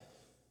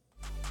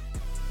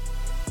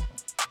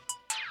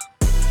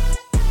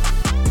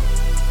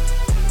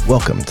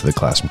Welcome to the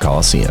Classroom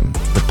Coliseum,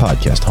 the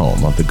podcast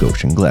home of the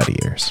Goshen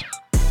Gladiators.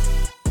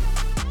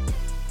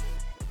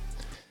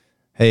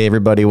 Hey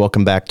everybody,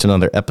 welcome back to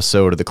another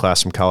episode of the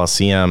Classroom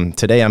Coliseum.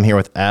 Today I'm here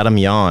with Adam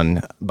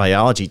Yaun,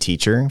 biology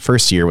teacher,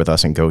 first year with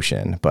us in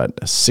Goshen, but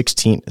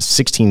 16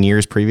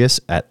 years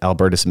previous at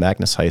Albertus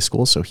Magnus High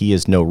School, so he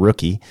is no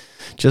rookie,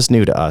 just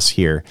new to us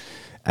here.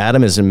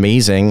 Adam is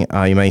amazing.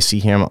 You may see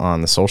him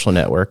on the social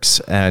networks,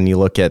 and you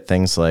look at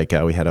things like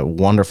we had a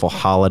wonderful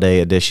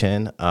holiday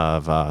edition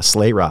of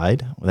Sleigh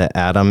Ride that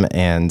Adam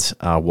and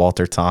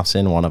Walter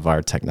Thompson, one of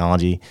our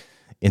technology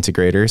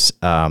integrators,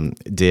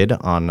 did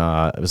on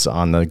it was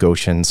on the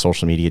Goshen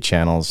social media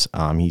channels.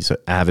 He's an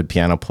avid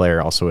piano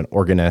player, also an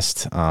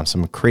organist,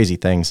 some crazy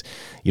things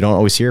you don't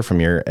always hear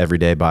from your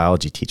everyday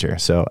biology teacher.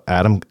 So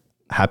Adam,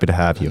 happy to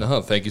have you.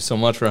 No, thank you so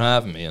much for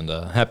having me, and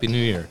Happy New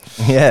Year.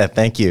 Yeah,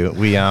 thank you.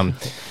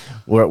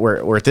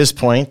 We're at this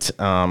point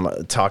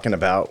talking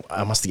about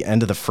almost the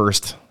end of the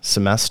first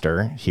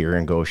semester here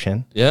in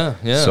Goshen. Yeah.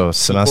 So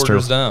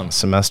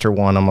semester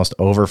one almost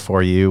over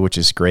for you, which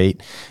is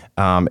great.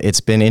 It's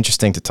been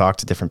interesting to talk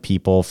to different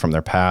people from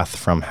their path,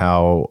 from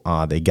how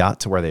they got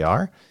to where they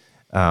are.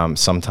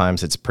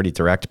 Sometimes it's pretty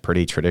direct,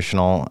 pretty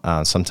traditional.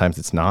 Sometimes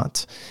it's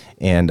not.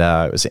 And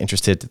I was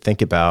interested to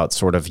think about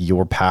sort of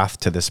your path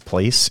to this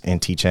place in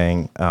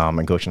teaching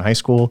in Goshen High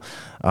School,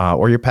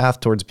 or your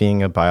path towards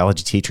being a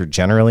biology teacher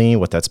generally,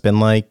 what that's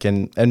been like,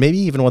 and maybe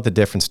even what the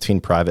difference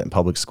between private and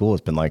public school has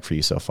been like for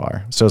you so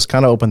far. So it's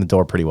kind of opened the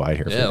door pretty wide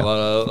here. Yeah, a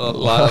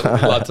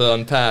lot to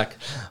unpack.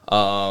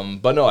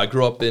 But no, I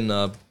grew up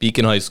in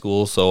Beacon High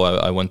School, so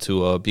I went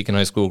to Beacon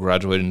High School,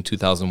 graduated in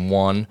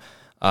 2001.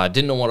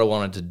 Didn't know what I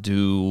wanted to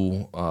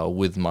do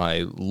with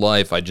my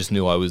life. I just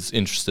knew I was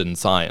interested in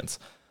science.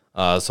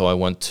 So I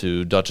went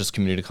to Dutchess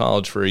Community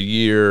College for a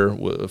year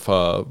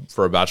for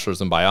a bachelor's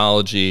in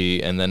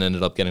biology, and then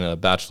ended up getting a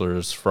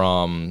bachelor's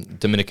from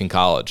Dominican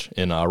College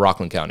in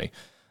Rockland County.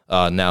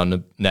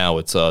 Now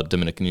it's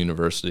Dominican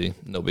University,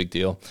 no big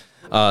deal.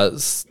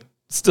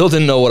 Still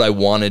didn't know what I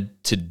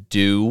wanted to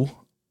do,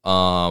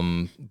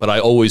 but I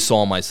always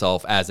saw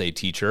myself as a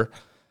teacher.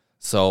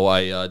 So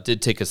I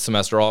did take a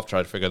semester off,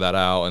 try to figure that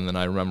out, and then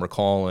I remember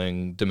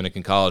calling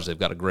Dominican College. They've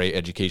got a great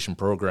education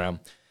program.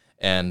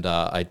 And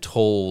I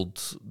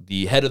told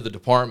the head of the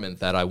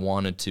department that I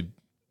wanted to,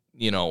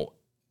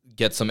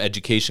 get some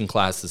education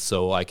classes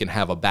so I can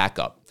have a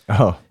backup.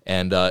 Oh.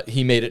 And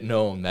he made it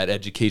known that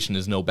education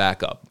is no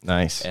backup.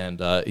 Nice. And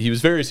he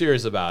was very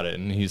serious about it.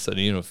 And he said,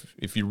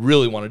 if you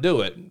really want to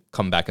do it,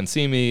 come back and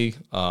see me.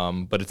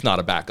 But it's not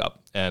a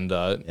backup. And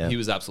He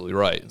was absolutely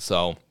right.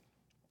 So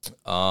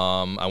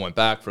I went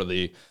back for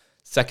the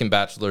second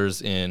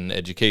bachelor's in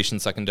education,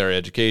 secondary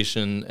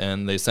education,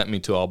 and they sent me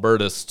to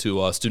Albertus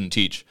to student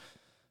teach.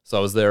 So I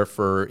was there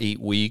for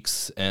 8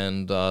 weeks,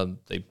 and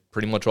they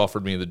pretty much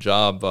offered me the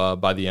job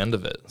by the end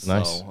of it.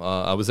 Nice. So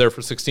I was there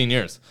for 16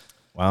 years.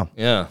 Wow.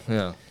 Yeah.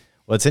 Well,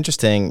 it's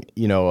interesting,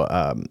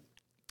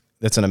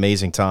 that's an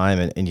amazing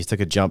time, and you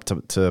took a jump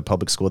to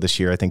public school this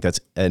year. I think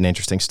that's an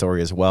interesting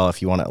story as well,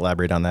 if you want to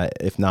elaborate on that.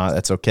 If not,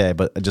 that's okay.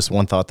 But just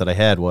one thought that I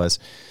had was,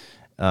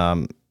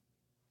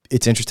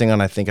 it's interesting,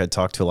 and I think I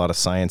talked to a lot of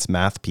science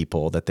math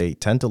people, that they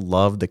tend to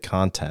love the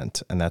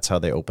content, and that's how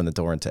they open the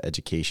door into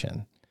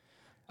education.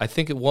 I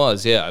think it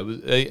was, yeah.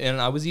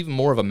 I was even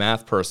more of a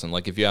math person.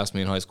 Like if you asked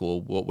me in high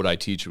school, what would I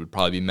teach? It would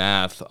probably be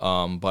math.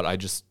 But I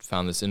just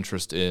found this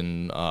interest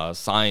in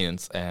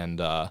science, and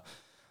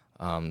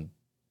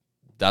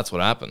that's what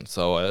happened.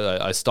 So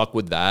I stuck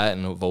with that,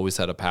 and I've always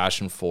had a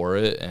passion for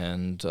it.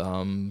 And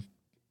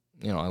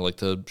I like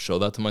to show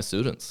that to my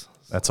students.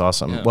 That's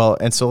awesome. Yeah. Well,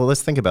 and so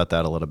let's think about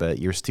that a little bit.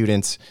 Your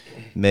students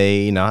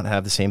may not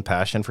have the same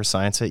passion for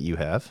science that you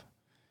have.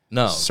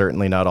 No,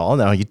 certainly not all.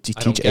 No, you teach.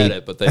 I don't get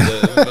it, but they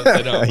do. But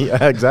they don't.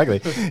 Yeah, exactly.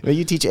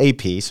 You teach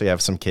AP, so you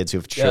have some kids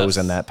who've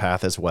chosen that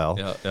path as well.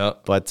 Yeah.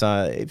 But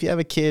if you have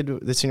a kid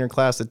that's in your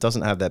class that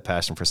doesn't have that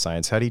passion for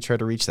science, how do you try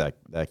to reach that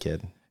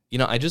kid?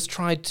 I just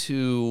try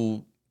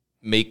to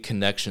make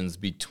connections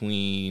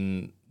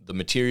between the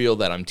material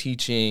that I'm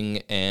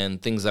teaching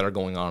and things that are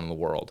going on in the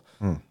world.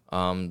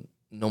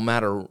 No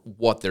matter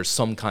what, there's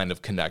some kind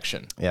of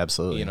connection. Yeah,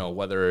 absolutely.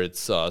 Whether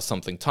it's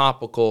something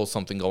topical,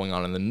 something going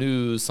on in the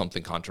news,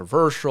 something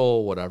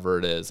controversial, whatever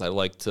it is. I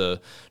like to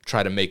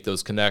try to make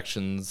those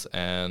connections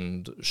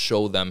and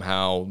show them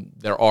how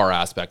there are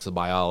aspects of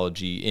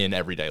biology in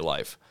everyday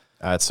life.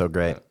 That's so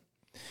great.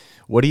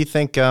 What do you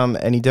think,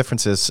 any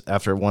differences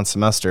after one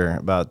semester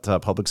about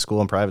public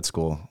school and private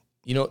school?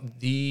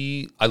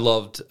 I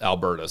loved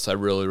Albertus. I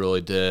really,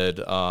 really did.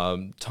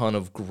 Ton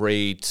of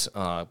great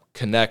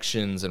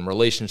connections and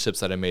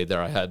relationships that I made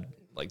there. I had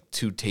like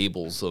 2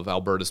 tables of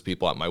Albertus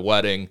people at my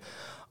wedding,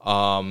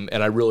 and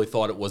I really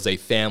thought it was a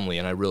family,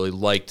 and I really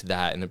liked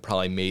that, and it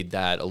probably made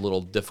that a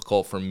little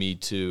difficult for me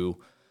to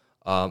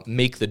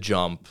make the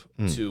jump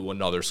to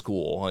another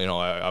school.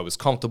 I was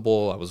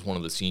comfortable. I was one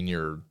of the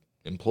senior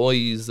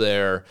employees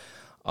there.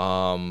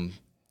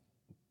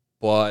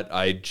 But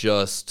I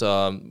just,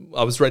 I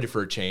was ready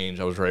for a change.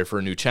 I was ready for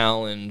a new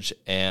challenge,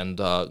 and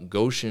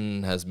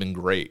Goshen has been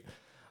great.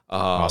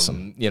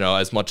 Awesome.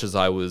 As much as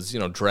I was,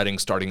 dreading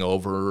starting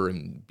over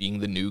and being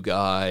the new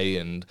guy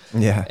and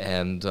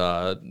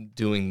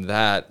doing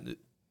that,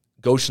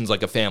 Goshen's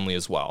like a family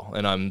as well.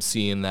 And I'm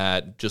seeing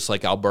that just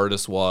like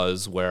Albertus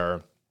was,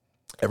 where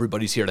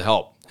everybody's here to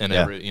help. And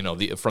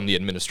from the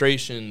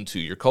administration to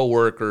your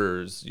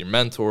coworkers, your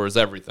mentors,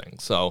 everything.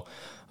 So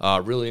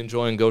really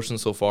enjoying Goshen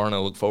so far, and I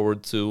look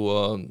forward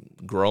to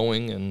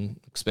growing and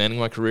expanding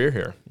my career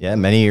here. Yeah,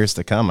 many years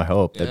to come, I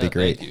hope. That'd be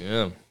great. Thank you.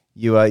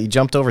 Yeah. You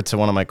jumped over to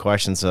one of my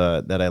questions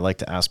that I like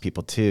to ask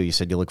people too. You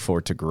said you look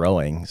forward to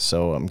growing.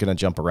 So I'm going to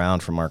jump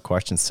around from our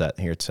question set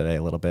here today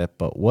a little bit.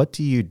 But what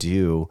do you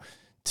do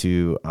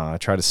to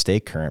try to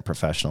stay current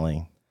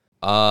professionally?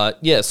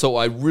 So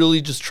I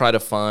really just try to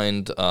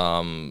find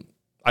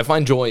I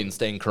find joy in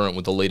staying current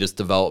with the latest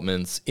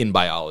developments in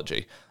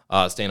biology,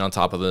 staying on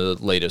top of the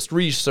latest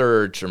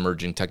research,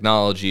 emerging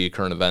technology,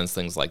 current events,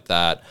 things like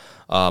that.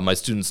 My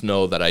students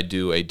know that I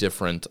do a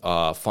different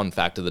fun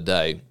fact of the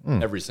day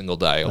every single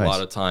day. Nice. A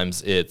lot of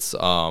times it's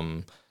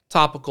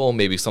topical,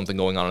 maybe something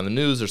going on in the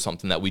news or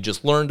something that we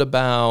just learned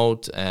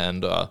about,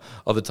 and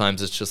other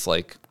times it's just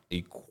like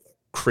a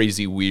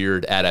crazy,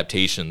 weird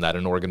adaptation that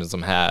an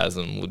organism has,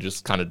 and we'll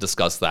just kind of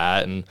discuss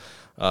that, and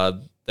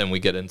then we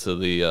get into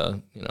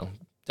the,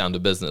 down to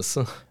business.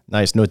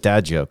 Nice. No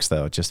dad jokes,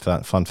 though. Just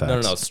fun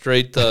facts. No.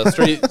 Straight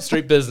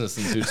business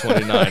in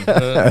 229.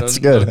 That's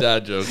good. No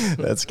dad jokes.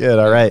 That's good.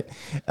 All right.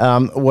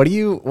 What do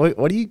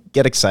you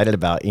get excited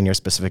about in your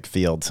specific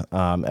field?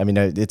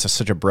 It's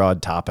such a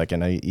broad topic,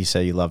 and you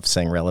say you love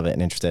saying relevant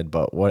and interested,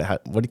 but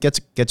what gets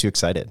you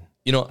excited?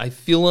 I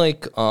feel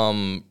like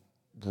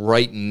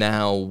right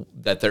now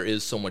that there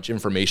is so much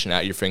information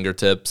at your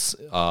fingertips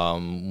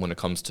when it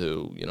comes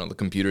to the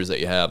computers that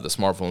you have, the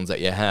smartphones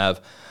that you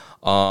have,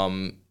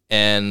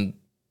 and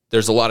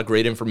there's a lot of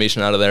great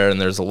information out of there,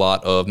 and there's a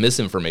lot of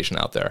misinformation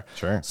out there.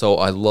 Sure. So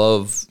I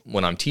love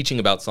when I'm teaching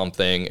about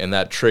something and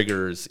that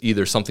triggers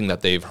either something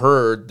that they've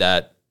heard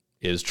that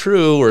is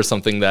true or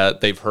something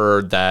that they've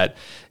heard that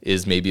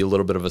is maybe a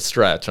little bit of a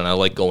stretch. And I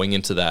like going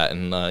into that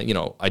and,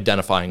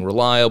 identifying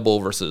reliable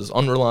versus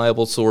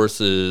unreliable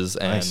sources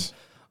and,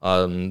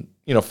 Nice.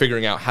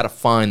 Figuring out how to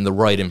find the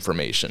right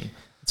information.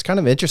 It's kind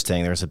of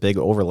interesting. There's a big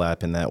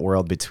overlap in that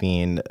world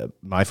between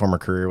my former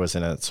career was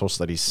in a social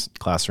studies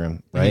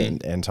classroom, right?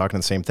 Mm-hmm. And talking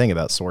the same thing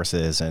about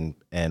sources and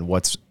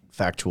what's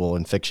factual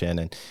and fiction.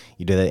 And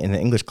you do that in the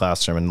English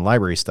classroom and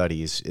library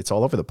studies. It's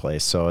all over the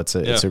place. So it's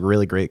a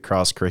really great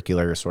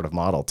cross-curricular sort of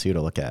model too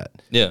to look at,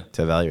 to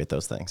evaluate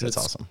those things. It's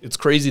awesome. It's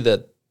crazy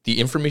that the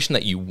information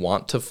that you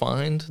want to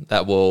find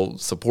that will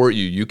support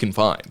you, you can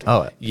find.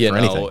 Oh,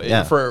 anything.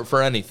 Yeah.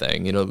 For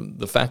anything.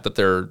 The fact that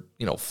there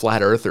are,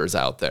 flat earthers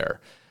out there.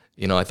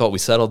 I thought we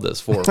settled this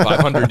 400 or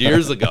 500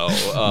 years ago.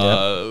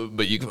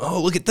 But you can,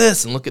 look at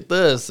this and look at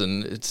this.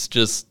 And it's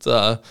just,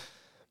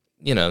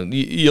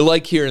 you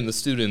like hearing the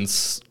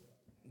students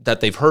that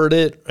they've heard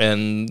it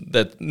and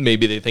that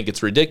maybe they think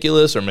it's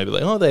ridiculous or maybe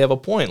they have a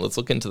point. Let's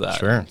look into that.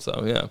 Sure.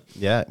 So, yeah.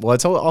 Yeah. Well,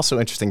 it's also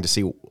interesting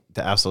to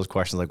ask those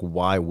questions, like,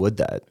 why would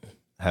that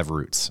have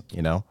roots,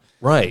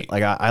 Right.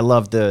 Like I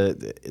love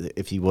the,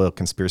 if you will,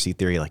 conspiracy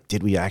theory, like,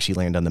 did we actually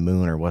land on the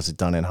moon or was it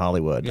done in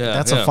Hollywood? Yeah,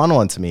 That's a fun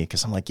one to me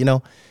because I'm like,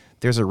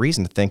 there's a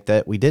reason to think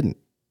that we didn't.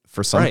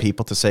 For some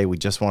people to say we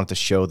just wanted to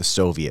show the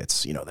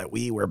Soviets, that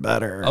we were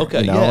better. Okay,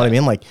 you know what I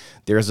mean? Like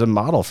there's a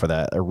model for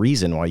that, a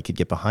reason why you could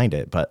get behind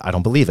it, but I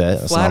don't believe it.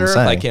 That's Flat all I'm Earth,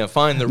 saying. I can't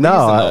find the reason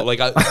though. Like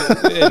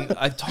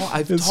I've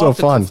talked so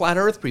fun. to flat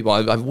Earth people.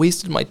 I've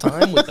wasted my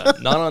time with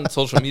them, not on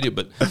social media,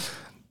 but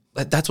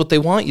that's what they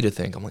want you to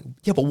think. I'm like,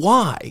 yeah, but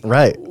why?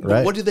 Right.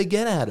 What do they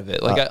get out of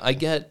it? Like I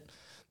get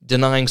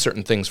denying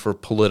certain things for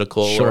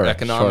political or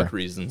economic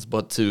reasons,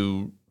 but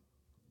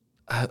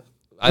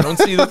I don't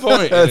see the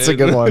point. That's a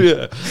good one.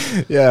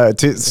 Yeah.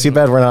 Too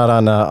bad we're not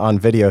on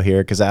video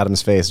here because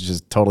Adam's face is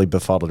just totally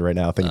befuddled right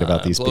now thinking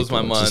about these people. It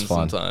blows my mind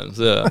sometimes.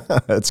 Yeah.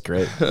 That's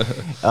great.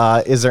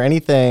 Is there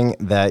anything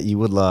that you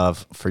would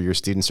love for your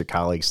students or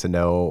colleagues to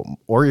know,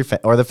 or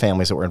the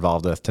families that we're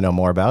involved with to know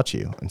more about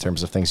you in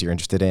terms of things you're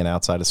interested in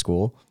outside of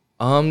school?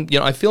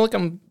 I feel like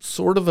I'm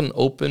sort of an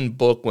open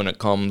book when it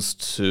comes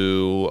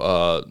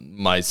to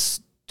my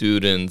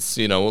students.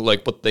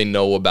 Like what they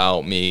know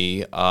about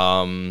me.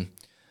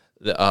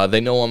 They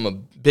know I'm a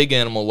big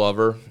animal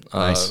lover,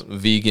 Nice.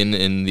 Vegan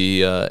in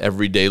the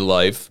everyday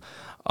life,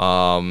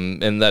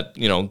 and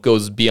that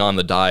goes beyond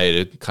the diet.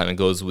 It kind of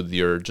goes with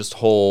your just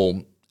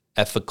whole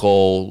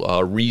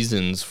ethical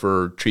reasons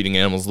for treating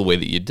animals the way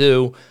that you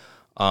do.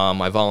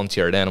 I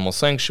volunteer at animal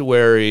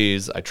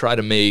sanctuaries. I try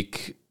to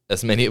make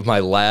as many of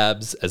my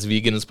labs as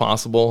vegan as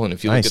possible. And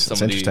if you look at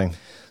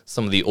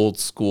some of the old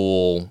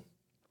school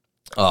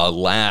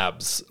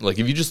labs, like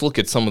if you just look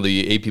at some of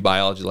the AP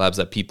biology labs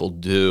that people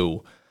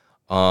do.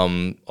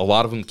 A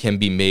lot of them can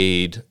be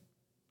made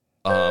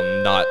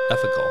not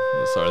ethical.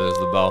 Sorry, there's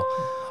the bell.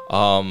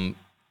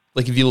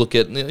 Like if you look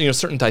at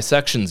certain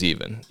dissections,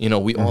 even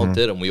we all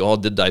did them. We all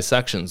did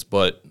dissections,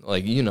 but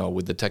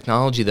with the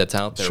technology that's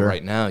out there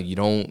right now, you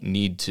don't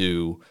need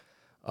to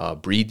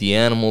breed the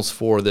animals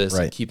for this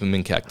and keep them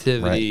in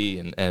captivity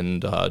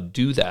and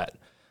do that.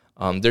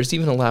 There's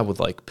even a lab with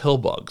like pill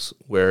bugs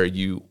where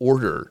you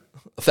order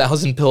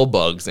 1,000 pill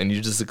bugs and you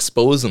just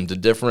expose them to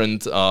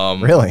different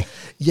Really?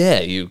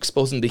 Yeah, you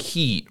expose them to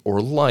heat or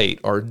light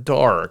or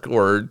dark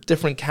or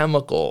different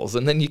chemicals,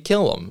 and then you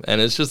kill them. And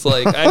it's just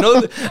like, I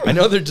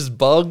know they're just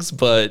bugs,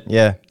 but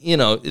Yeah.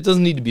 it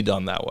doesn't need to be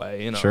done that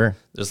way. Sure.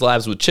 There's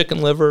labs with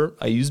chicken liver.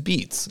 I use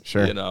beets.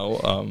 Sure.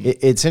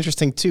 It's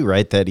interesting too,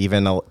 right? That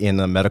even in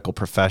the medical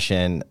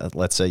profession,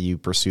 let's say you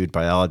pursued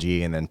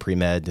biology and then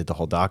pre-med, did the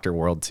whole doctor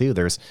world too.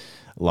 There's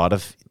a lot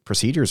of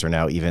procedures are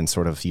now even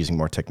sort of using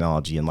more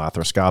technology and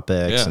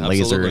laparoscopics and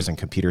lasers and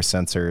computer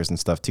sensors and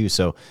stuff too.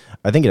 So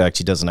I think it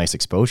actually does a nice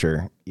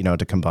exposure,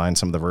 to combine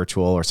some of the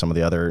virtual or some of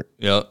the other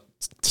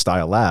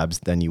style labs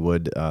than you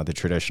would the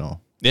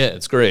traditional. Yeah,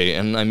 it's great.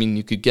 And I mean,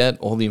 you could get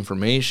all the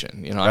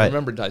information. Right. I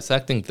remember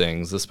dissecting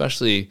things,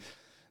 especially,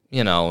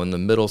 in the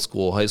middle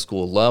school, high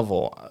school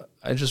level.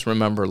 I just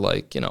remember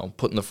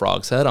putting the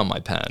frog's head on my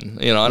pen.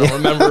 I don't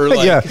remember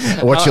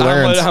what you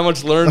learned, how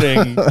much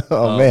learning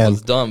man.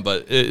 was done.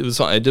 But it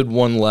was. I did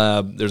one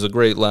lab. There's a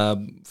great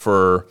lab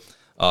for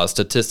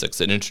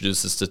statistics. It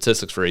introduces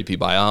statistics for AP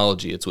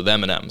biology. It's with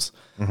M&Ms,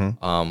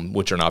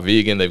 which are not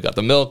vegan. They've got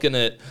the milk in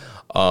it.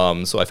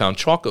 So I found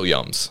Choco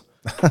Yums.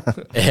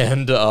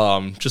 And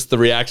just the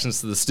reactions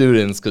to the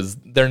students, because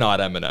they're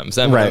not M&Ms.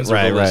 M&Ms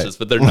are delicious,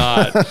 but they're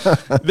not.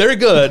 They're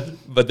good,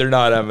 but they're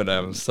not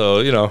M&Ms.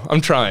 So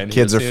I'm trying.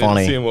 Kids are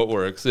funny. Seeing what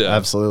works. Yeah,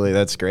 absolutely.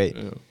 That's great.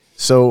 Yeah.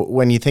 So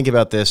when you think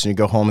about this and you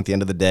go home at the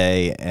end of the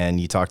day and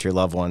you talk to your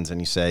loved ones and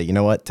you say, you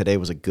know what, today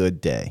was a good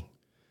day.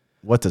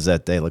 What does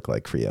that day look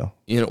like for you?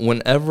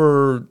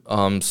 Whenever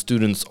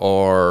students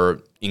are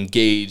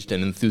engaged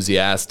and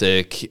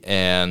enthusiastic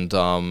and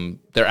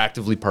they're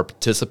actively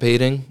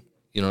participating.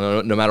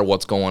 No matter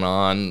what's going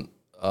on,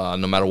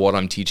 no matter what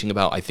I'm teaching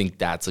about, I think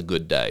that's a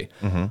good day.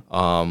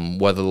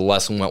 Whether the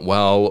lesson went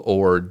well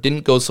or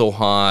didn't go so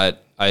hot,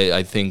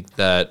 I think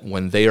that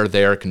when they are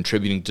there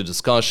contributing to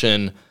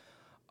discussion,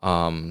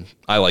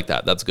 I like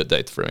that. That's a good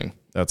day for me.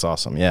 That's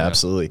awesome. Yeah,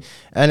 absolutely.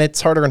 And it's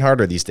harder and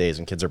harder these days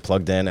when kids are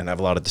plugged in and have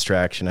a lot of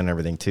distraction and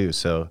everything too.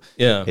 So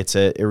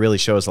it really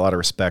shows a lot of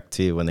respect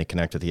too when they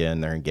connect with you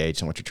and they're engaged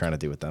in what you're trying to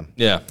do with them.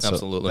 Yeah, so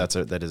absolutely.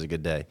 That is a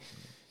good day.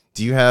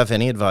 Do you have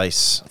any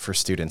advice for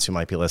students who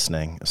might be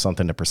listening?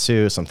 Something to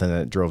pursue, something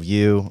that drove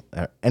you,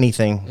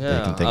 anything that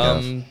you can think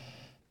of?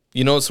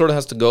 It sort of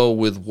has to go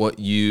with what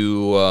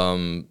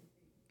you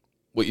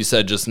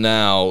said just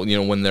now,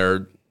 when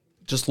they're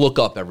just look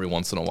up every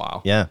once in a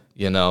while. Yeah.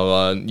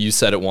 You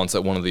said it once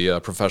at one of the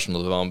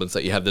professional developments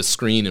that you have this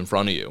screen in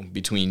front of you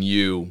between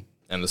you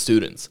and the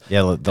students.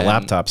 Yeah, the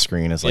laptop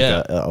screen is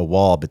like a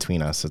wall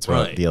between us. That's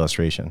right. The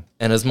illustration.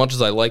 And as much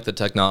as I like the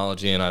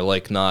technology and I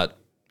like not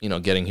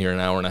getting here an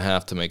hour and a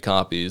half to make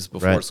copies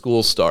before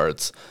school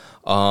starts.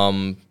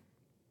 Come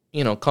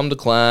to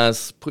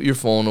class, put your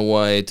phone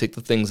away, take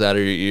the things out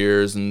of your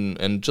ears,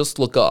 and just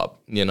look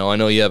up. I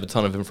know you have a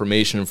ton of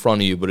information in front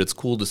of you, but it's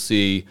cool to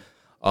see.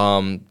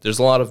 There's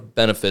a lot of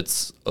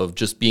benefits of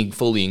just being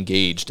fully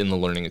engaged in the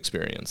learning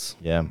experience.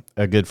 Yeah.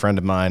 A good friend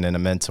of mine and a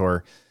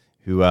mentor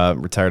who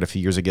retired a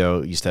few years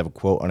ago used to have a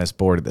quote on his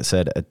board that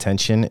said,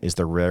 "Attention is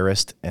the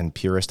rarest and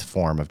purest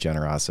form of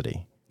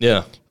generosity."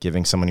 Yeah.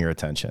 Giving someone your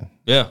attention.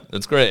 Yeah,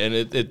 that's great.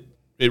 And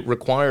it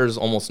requires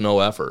almost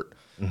no effort.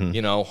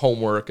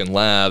 Homework and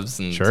labs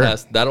and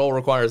tests, that all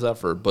requires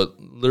effort. But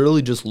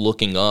literally just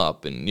looking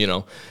up and,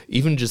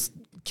 even just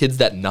kids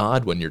that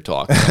nod when you're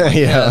talking.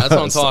 That's what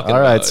I'm talking about.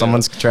 All right,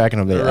 someone's tracking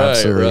them there. Right,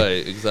 absolutely.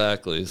 Right,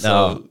 exactly.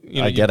 So,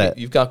 I get it.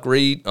 You've got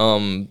great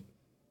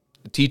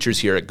teachers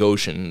here at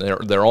Goshen.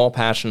 They're all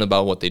passionate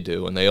about what they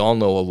do, and they all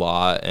know a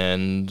lot.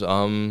 And,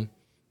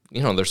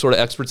 they're sort of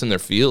experts in their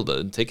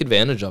field. Take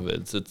advantage of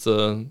it. It's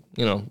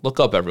look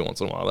up every once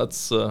in a while.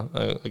 That's,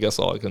 I guess,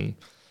 all I can,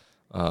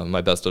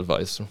 my best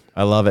advice.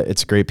 I love it.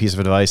 It's a great piece of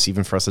advice,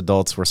 even for us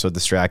adults. We're so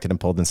distracted and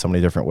pulled in so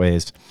many different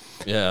ways.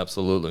 Yeah,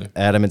 absolutely.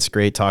 Adam, it's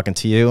great talking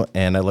to you,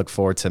 and I look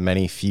forward to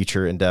many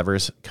future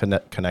endeavors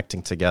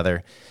connecting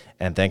together.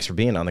 And thanks for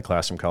being on the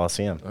Classroom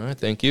Coliseum. All right,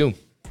 thank you.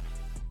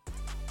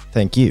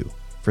 Thank you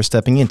for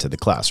stepping into the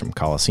Classroom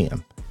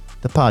Coliseum,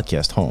 the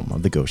podcast home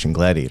of the Goshen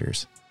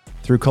Gladiators.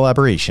 Through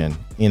collaboration,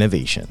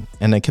 innovation,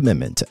 and a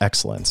commitment to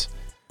excellence,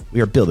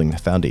 we are building the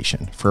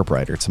foundation for a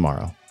brighter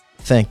tomorrow.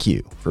 Thank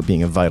you for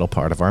being a vital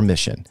part of our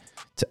mission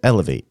to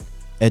elevate,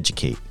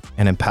 educate,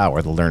 and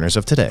empower the learners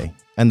of today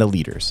and the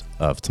leaders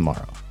of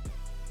tomorrow.